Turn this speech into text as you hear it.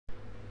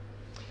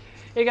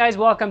Hey guys,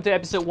 welcome to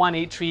episode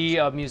 183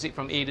 of Music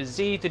from A to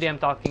Z. Today I'm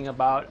talking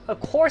about a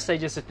course I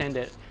just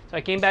attended. So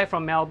I came back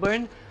from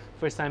Melbourne,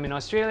 first time in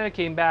Australia,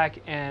 came back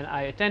and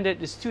I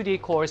attended this 2-day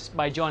course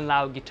by John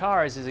Lau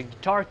Guitars. It's a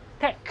guitar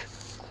tech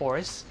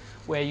course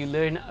where you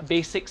learn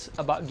basics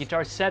about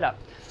guitar setup.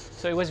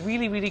 So it was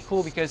really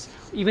cool because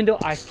even though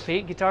I've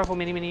played guitar for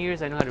many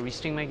years, I know how to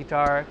restring my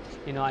guitar,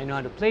 I know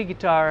how to play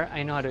guitar,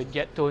 I know how to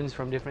get tones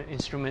from different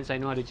instruments, I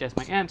know how to adjust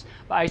my amps,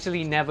 but I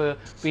actually never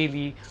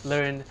really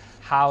learned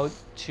how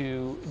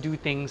to do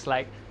things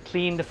like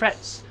clean the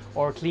frets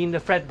or clean the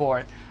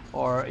fretboard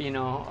or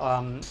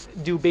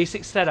do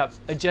basic setup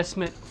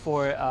adjustment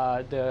for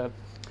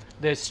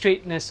the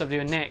straightness of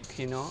your neck,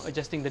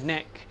 adjusting the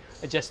neck,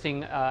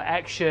 adjusting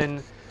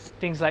action,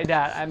 things like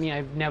that. I mean,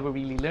 I've never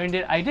really learned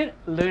it. I did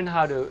learn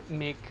how to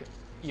make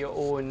your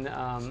own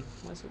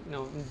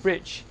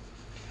bridge,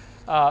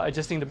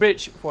 adjusting the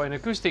bridge for an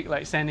acoustic,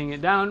 like sanding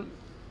it down.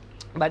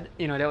 But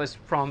that was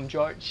from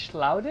George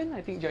Loudon.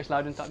 I think George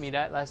Loudon taught me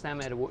that last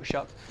time I had a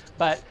workshop.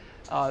 But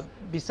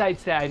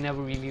besides that, I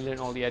never really learned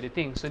all the other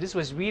things. So this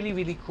was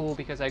really cool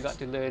because I got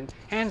to learn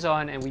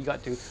hands-on, and we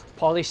got to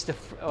polish the.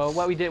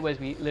 What we did was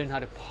we learned how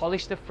to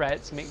polish the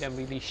frets, make them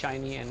really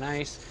shiny and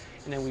nice,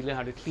 and then we learned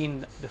how to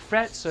clean the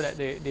frets so that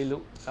they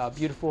look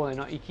beautiful and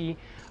not icky.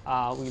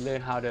 We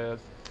learned how to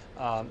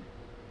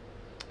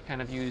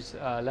kind of use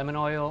lemon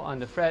oil on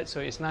the fret so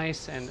it's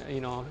nice and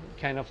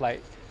kind of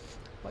like,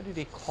 what do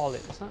they call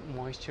it? It's not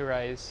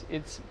moisturize.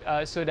 It's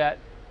so that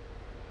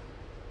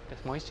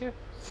there's moisture.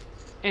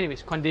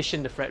 Anyways,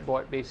 condition the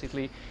fretboard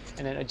basically,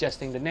 and then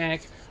adjusting the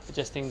neck,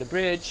 adjusting the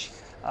bridge,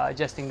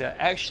 adjusting the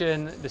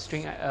action, the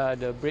string,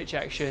 the bridge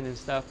action and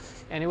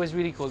stuff. And it was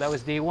really cool. That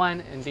was day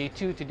one, and day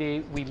two today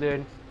we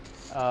learned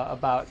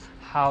about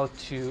how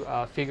to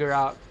figure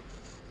out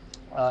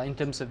in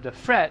terms of the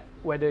fret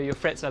whether your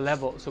frets are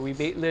level. So we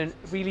learned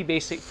really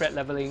basic fret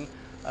leveling.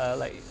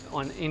 Like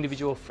on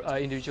individual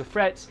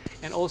frets,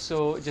 and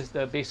also just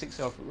the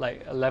basics of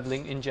like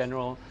leveling in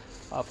general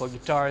for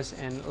guitars,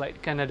 and like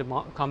kind of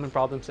the common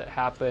problems that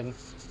happen,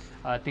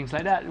 things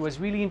like that. It was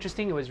really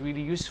interesting. It was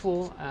really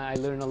useful. I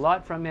learned a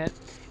lot from it,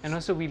 and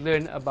also we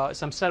learned about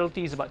some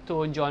subtleties about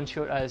tone. John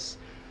showed us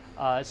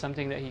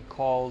something that he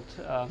called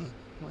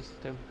what's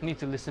the term? I need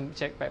to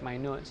check back my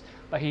notes,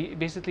 but he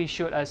basically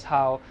showed us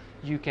how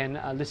you can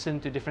listen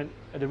to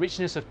the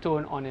richness of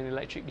tone on an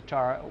electric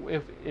guitar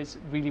if it's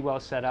really well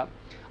set up.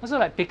 Also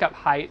like pickup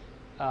height,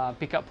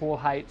 pickup hole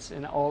heights,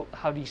 and all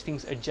how these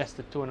things adjust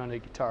the tone on the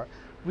guitar.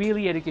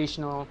 Really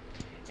educational.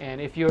 And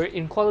if you're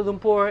in Kuala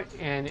Lumpur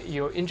and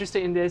you're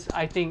interested in this,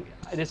 I think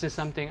this is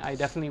something I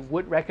definitely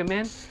would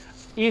recommend.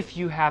 If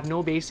you have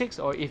no basics,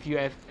 or if you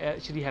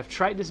have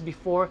tried this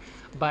before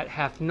but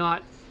have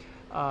not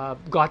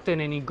gotten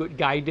any good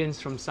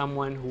guidance from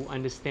someone who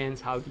understands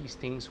how these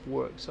things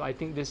work. So I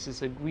think this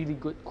is a really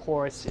good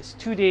course. It's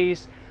 2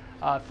 days.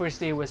 First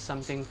day was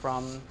something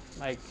from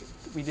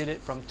we did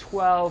it from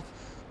 12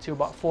 to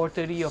about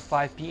 4:30 or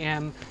 5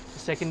 p.m. The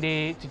second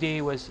day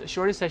today was a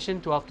shorter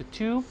session, 12 to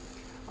 2.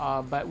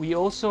 But we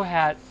also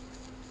had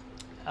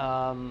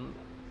kind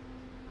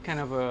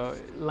of a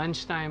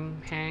lunchtime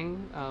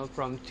hang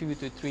from 2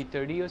 to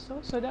 3:30 or so.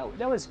 So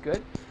that was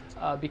good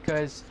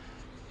because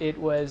it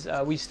was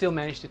we still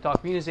managed to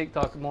talk music,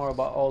 talk more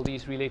about all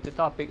these related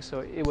topics.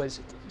 So it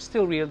was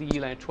still really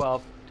like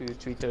 12 to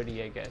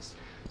 3:30, I guess.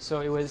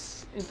 So it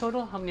was in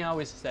total, how many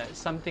hours is that?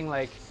 Something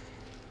like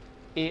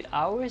 8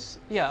 hours.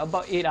 Yeah,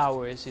 about 8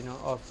 hours.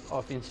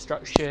 Of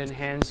instruction,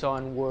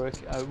 hands-on work.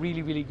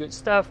 Really good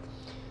stuff,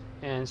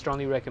 and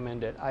strongly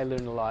recommended. I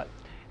learned a lot.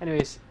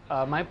 Anyways,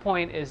 my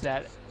point is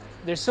that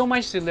there's so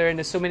much to learn.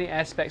 There's so many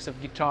aspects of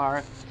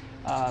guitar.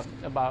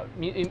 About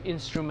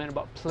instrument,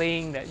 about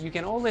playing, that you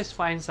can always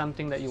find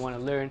something that you want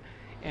to learn.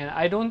 And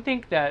I don't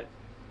think that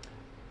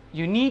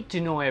you need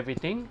to know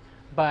everything,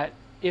 but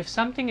if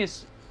something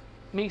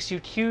makes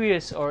you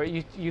curious, or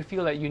you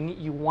feel like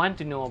you want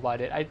to know about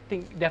it, I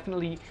think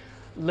definitely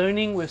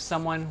learning with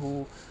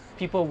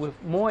people with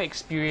more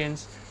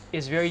experience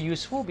is very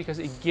useful, because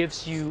it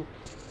gives you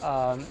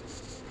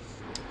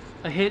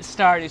a head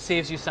start. It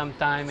saves you some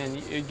time,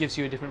 and it gives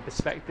you a different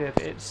perspective.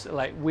 It's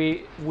like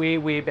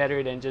way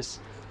better than just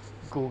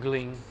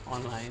Googling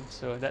online.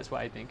 So that's what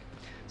I think.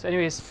 So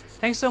anyways,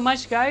 thanks so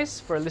much guys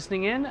for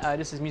listening in.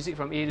 This is Music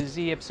from A to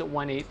Z, episode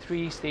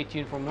 183. Stay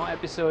tuned for more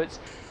episodes.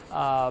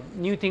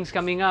 New things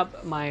coming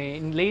up. My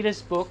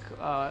latest book,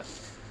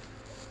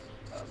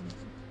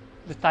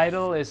 the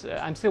title is,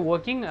 I'm still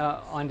working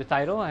on the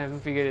title. I haven't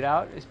figured it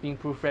out. It's being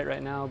proofread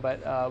right now,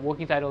 but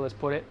working title is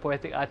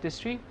Poetic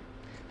Artistry.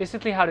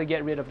 Basically how to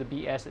get rid of the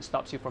BS that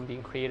stops you from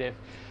being creative.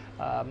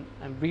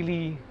 I'm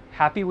really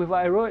happy with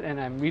what I wrote, and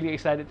I'm really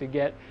excited to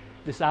get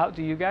this out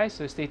to you guys,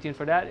 so stay tuned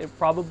for that. It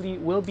probably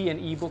will be an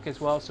ebook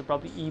as well, so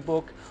probably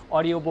ebook,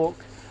 audiobook,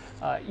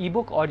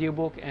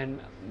 audiobook,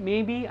 and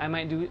maybe I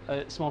might do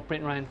a small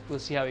print run. We'll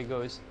see how it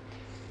goes.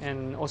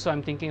 And also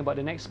I'm thinking about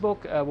the next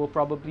book will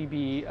probably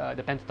be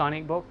the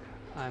pentatonic book.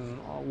 I'm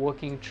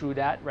working through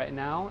that right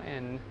now,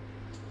 and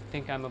I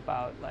think I'm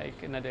about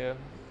like another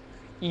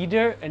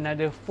either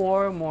another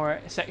 4 more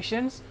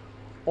sections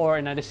or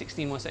another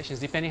 16 more sections,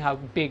 depending how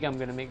big I'm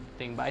gonna make the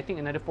thing. But I think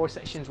another 4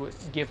 sections would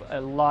give a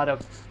lot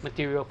of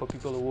material for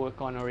people to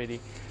work on already.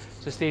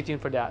 So stay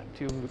tuned for that.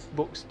 2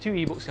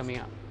 ebooks coming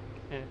out.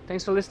 And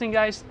thanks for listening,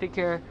 guys. Take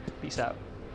care. Peace out.